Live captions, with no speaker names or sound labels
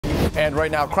And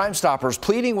right now, Crime Stoppers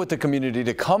pleading with the community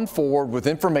to come forward with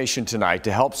information tonight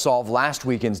to help solve last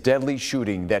weekend's deadly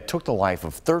shooting that took the life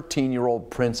of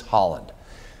 13-year-old Prince Holland.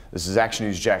 This is Action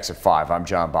News Jax at 5. I'm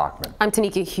John Bachman. I'm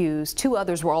Tanika Hughes. 2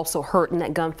 others were also hurt in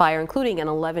that gunfire, including an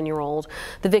 11-year-old.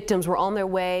 The victims were on their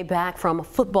way back from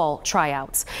football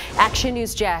tryouts. Action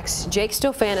News Jax, Jake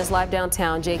Stofan is live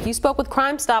downtown. Jake, you spoke with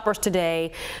Crime Stoppers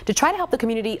today to try to help the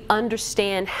community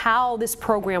understand how this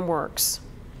program works.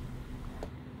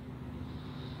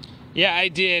 Yeah, I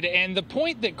did. And the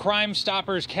point that Crime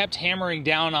Stoppers kept hammering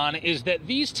down on is that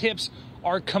these tips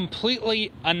are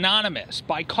completely anonymous.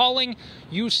 By calling,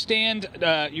 you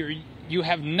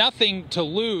have nothing to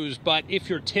lose, but if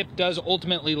your tip does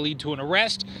ultimately lead to an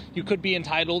arrest, you could be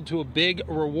entitled to a big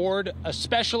reward,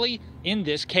 especially in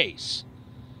this case.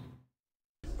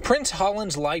 Prince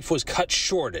Holland's life was cut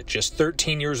short at just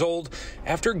 13 years old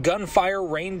after gunfire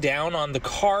rained down on the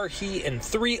car he and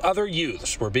 3 other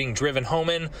youths were being driven home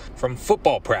in from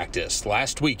football practice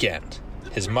last weekend.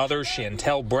 His mother,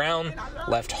 Chantel Brown,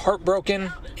 left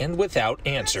heartbroken and without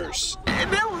answers.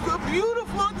 And there was a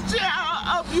beautiful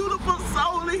child, a beautiful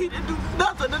soul. He didn't do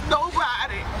nothing to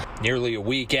nobody. Nearly a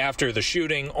week after the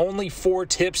shooting, only 4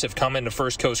 tips have come into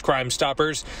First Coast Crime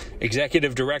Stoppers.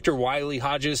 Executive Director Wiley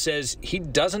Hodges says he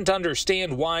doesn't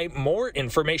understand why more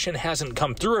information hasn't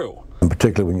come through.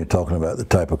 Particularly when you're talking about the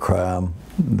type of crime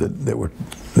that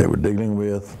we're dealing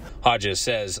with. Hodges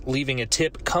says leaving a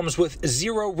tip comes with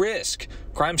 0 risk.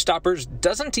 Crime Stoppers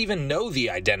doesn't even know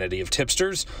the identity of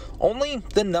tipsters, only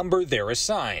the number they're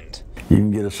assigned. You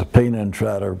can get a subpoena and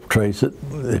try to trace it.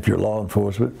 If you're law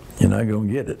enforcement, you're not going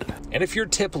to get it. And if your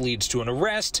tip leads to an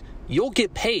arrest, you'll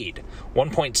get paid.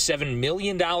 $1.7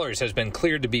 million has been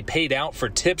cleared to be paid out for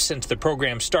tips since the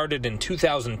program started in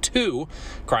 2002.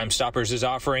 Crime Stoppers is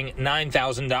offering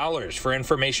 $9,000 for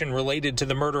information related to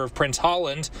the murder of Prince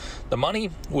Holland. The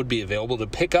money would be available to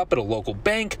pick up at a local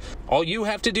bank. All you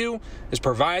have to do is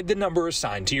provide the number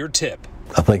assigned to your tip.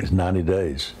 I think it's 90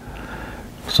 days.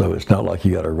 So it's not like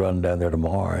you got to run down there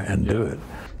tomorrow and do it.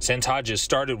 Since Hodges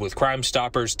started with Crime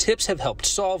Stoppers, tips have helped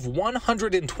solve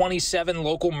 127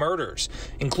 local murders,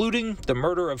 including the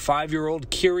murder of 5-year-old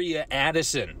Kyria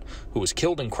Addison, who was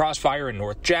killed in crossfire in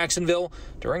North Jacksonville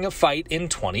during a fight in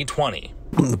 2020.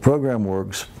 The program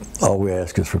works. All we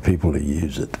ask is for people to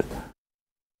use it.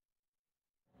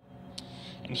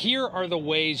 And here are the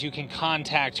ways you can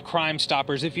contact Crime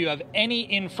Stoppers if you have any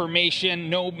information,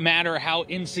 no matter how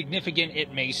insignificant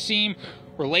it may seem,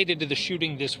 related to the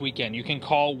shooting this weekend. You can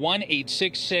call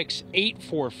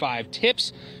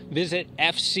 1-866-845-TIPS, visit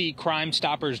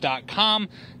fccrimestoppers.com,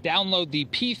 download the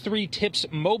P3 Tips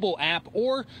mobile app,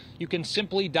 or you can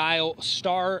simply dial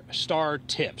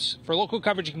 **TIPS. For local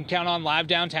coverage you can count on live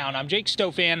downtown, I'm Jake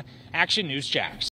Stofan, Action News Jax.